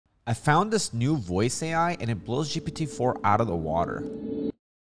I found this new voice AI and it blows GPT-4 out of the water.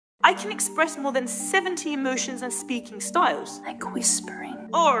 I can express more than 70 emotions and speaking styles. Like whispering.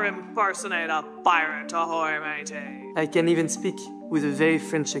 Or impersonate a pirate ahoy, matey. I can even speak with a very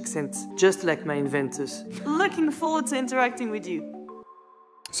French accent, just like my inventors. Looking forward to interacting with you.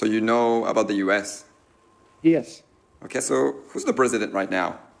 So you know about the US? Yes. Okay, so who's the president right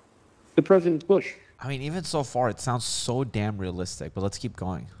now? The President Bush. I mean, even so far, it sounds so damn realistic, but let's keep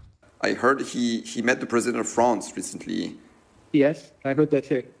going. I heard he met the president of France recently. Yes, I heard that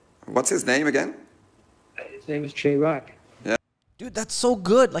too. What's his name again? His name is Jay Rock. Yeah. Dude, that's so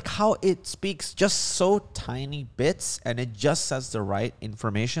good. Like how it speaks just so tiny bits and it just says the right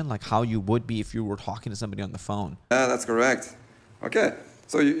information, like how you would be if you were talking to somebody on the phone. Yeah, that's correct. Okay,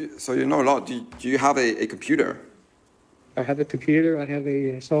 so you know a lot. Do you have a computer? I have a computer. I have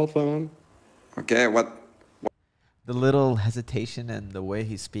a cell phone. Okay, what? The little hesitation and the way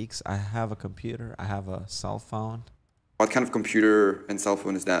he speaks. I have a computer. I have a cell phone. What kind of computer and cell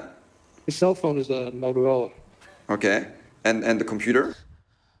phone is that? The cell phone is a Motorola. Okay, and the computer?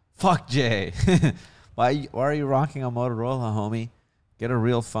 Fuck Jay. Why are you rocking a Motorola, homie? Get a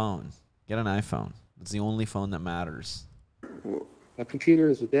real phone. Get an iPhone. It's the only phone that matters. My computer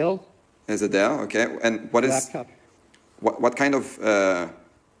is a Dell. Is a Dell? Okay, and what is? Laptop. What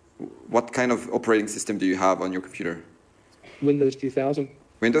kind of operating system do you have on your computer? Windows 2000.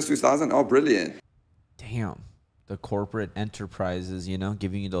 Windows 2000? Oh, brilliant. Damn. The corporate enterprises, you know,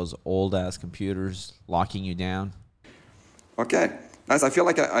 giving you those old ass computers, locking you down. Okay, nice. I feel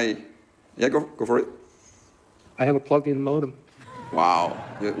like yeah, go for it. I have a plug-in modem. Wow,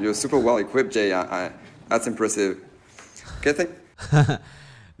 you're super well equipped, Jay. That's impressive. Okay,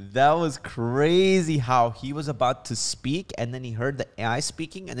 That was crazy how he was about to speak and then he heard the AI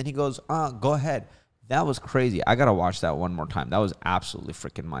speaking and then he goes, go ahead. That was crazy. I got to watch that one more time. That was absolutely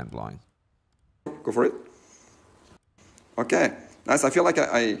freaking mind-blowing. Go for it. Okay, nice. I feel like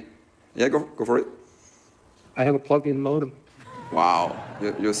yeah, go for it. I have a plug-in modem. Wow,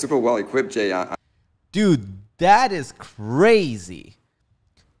 you're super well equipped, Jay. Dude, that is crazy.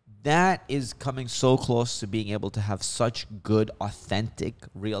 That is coming so close to being able to have such good, authentic,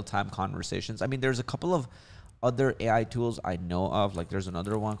 real-time conversations. I mean, there's a couple of other AI tools I know of. Like there's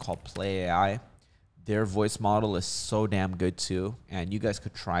another one called Play AI. Their voice model is so damn good too. And you guys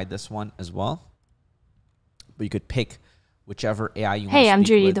could try this one as well. But you could pick whichever AI you want to speak with. Hey, I'm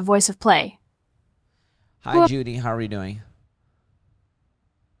Judy, the voice of Play. Hi, Judy. How are you doing?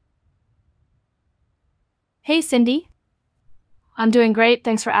 Hey, Cindy. I'm doing great.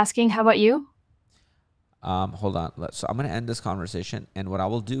 Thanks for asking. How about you? Hold on. So I'm going to end this conversation. And what I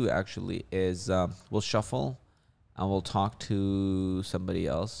will do actually is we'll shuffle and we'll talk to somebody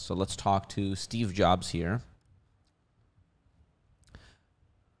else. So let's talk to Steve Jobs here.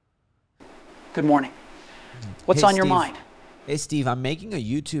 Good morning. What's on your mind? Hey, Steve, I'm making a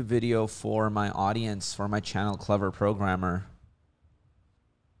YouTube video for my audience, for my channel, Clever Programmer.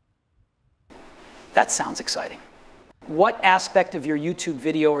 That sounds exciting. What aspect of your YouTube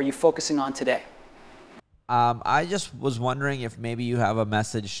video are you focusing on today? I just was wondering if maybe you have a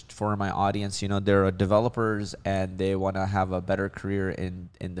message for my audience. You know, they're developers and they want to have a better career in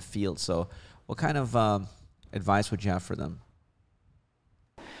the field. So what kind of advice would you have for them?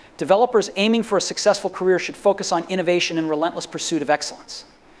 Developers aiming for a successful career should focus on innovation and relentless pursuit of excellence.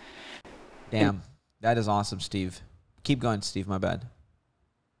 Damn, that is awesome, Steve. Keep going, Steve, my bad.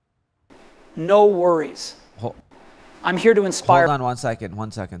 No worries. I'm here to inspire. Hold on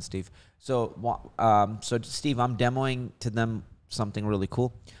one second, Steve. So, Steve, I'm demoing to them something really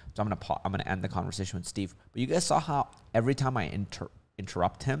cool. So I'm gonna end the conversation with Steve. But you guys saw how every time I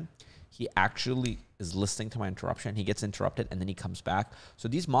interrupt him, he actually is listening to my interruption. He gets interrupted and then he comes back. So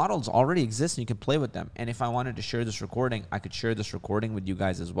these models already exist and you can play with them. And if I wanted to share this recording, I could share this recording with you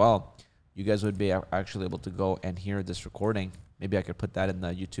guys as well. You guys would be actually able to go and hear this recording. Maybe I could put that in the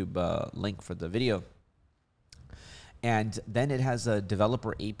YouTube link for the video. And then it has a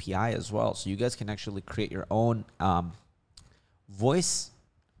developer API as well. So you guys can actually create your own voice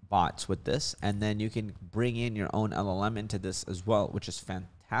bots with this. And then you can bring in your own LLM into this as well, which is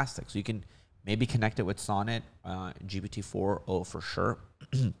fantastic. So you can maybe connect it with Sonnet, GPT-4 for sure.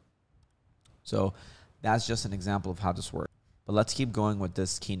 So that's just an example of how this works. But let's keep going with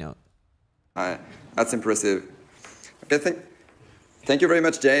this keynote. That's impressive. Okay, thank you very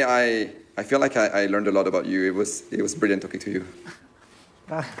much, Jay. I feel like I learned a lot about you. It was brilliant talking to you.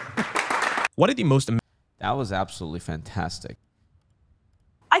 What are the most... That was absolutely fantastic.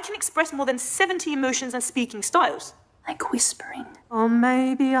 I can express more than 70 emotions and speaking styles. Like whispering. Or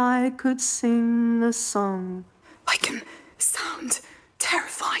maybe I could sing a song. I can sound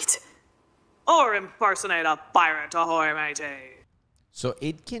terrifying. fight. Or impersonate a pirate, ahoy matey. So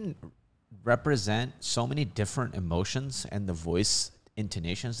it can represent so many different emotions, and the voice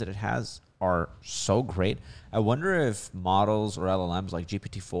intonations that it has are so great. I wonder if models or LLMs like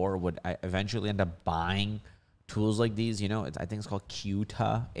GPT-4 would eventually end up buying tools like these. You know, I think it's called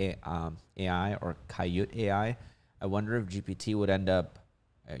Qta AI or Qt AI. I wonder if GPT would end up,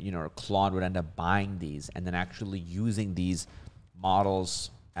 or Claude would end up buying these and then actually using these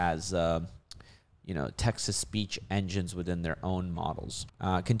models as text-to-speech engines within their own models.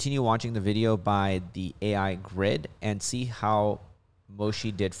 Continue watching the video by the AI Grid and see how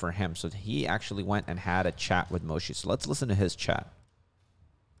Moshi did for him. So he actually went and had a chat with Moshi. So let's listen to his chat.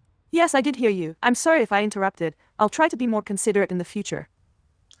 Yes, I did hear you. I'm sorry if I interrupted. I'll try to be more considerate in the future.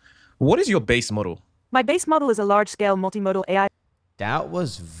 What is your base model? My base model is a large-scale multimodal AI. That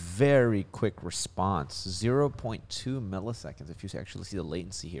was very quick response. 0.2 milliseconds if you actually see the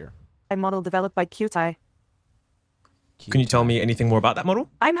latency here. Model developed by Qt. Can you tell me anything more about that model?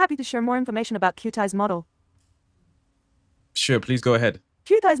 I'm happy to share more information about Qt's model. Sure, please go ahead.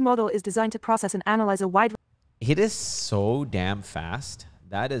 Qt's model is designed to process and analyze a wide... It is so damn fast.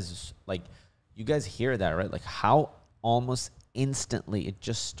 That is like, you guys hear that, right? Like how almost instantly it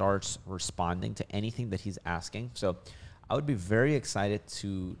just starts responding to anything that he's asking. So I would be very excited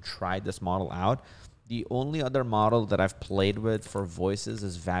to try this model out. The only other model that I've played with for voices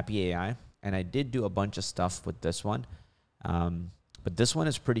is Vappy AI, and I did do a bunch of stuff with this one. But this one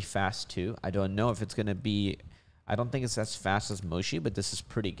is pretty fast too. I don't know if it's going to be, I don't think it's as fast as Moshi, but this is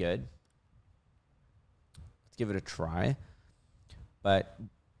pretty good. Let's give it a try. But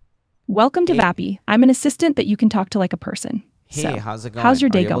welcome to Vappy. I'm an assistant that you can talk to like a person. Hey, so, how's it going? How's your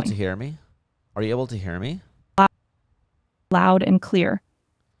day going? Are you able to hear me? Are you able to hear me? Loud and clear.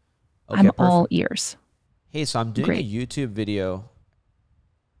 Okay, I'm perfect. all ears. Hey, so I'm doing a YouTube video.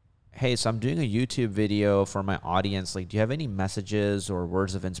 Hey, so I'm doing a YouTube video for my audience. Like, do you have any messages or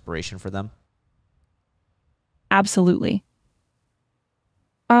words of inspiration for them? Absolutely.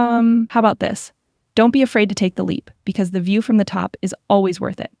 How about this? Don't be afraid to take the leap, because the view from the top is always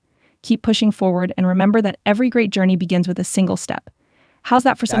worth it. Keep pushing forward and remember that every great journey begins with a single step. How's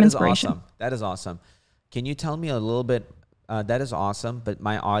that for some inspiration? Awesome. That is awesome. Can you tell me a little bit? That is awesome, but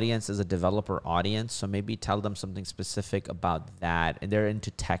my audience is a developer audience, so maybe tell them something specific about that. And they're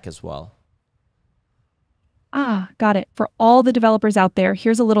into tech as well. Ah, got it. For all the developers out there,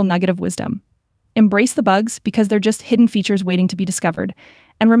 here's a little nugget of wisdom. Embrace the bugs because they're just hidden features waiting to be discovered.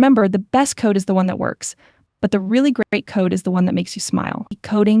 And remember, the best code is the one that works. But the really great code is the one that makes you smile. Keep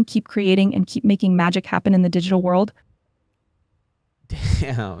coding, keep creating, and keep making magic happen in the digital world.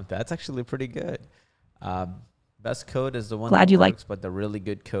 Damn, that's actually pretty good. Best code is the one Glad that you works, but the really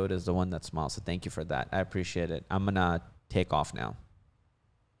good code is the one that smiles. So thank you for that. I appreciate it. I'm going to take off now.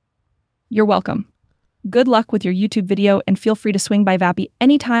 You're welcome. Good luck with your YouTube video, and feel free to swing by Vappy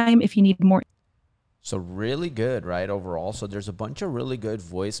anytime if you need more. So really good, right, overall. So there's a bunch of really good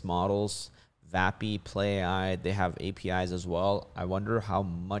voice models. Vappy, Play AI, they have APIs as well. I wonder how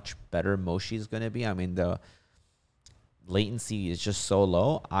much better Moshi is going to be. I mean, the latency is just so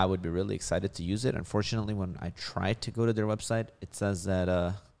low. I would be really excited to use it. Unfortunately, when I tried to go to their website, it says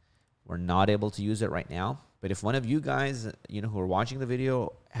that we're not able to use it right now. But if one of you guys, who are watching the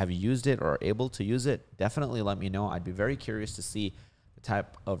video have used it or are able to use it, definitely let me know. I'd be very curious to see the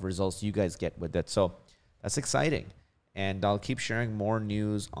type of results you guys get with it. So that's exciting. And I'll keep sharing more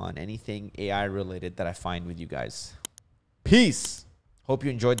news on anything AI related that I find with you guys. Peace. Hope you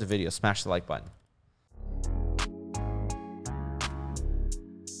enjoyed the video. Smash the like button.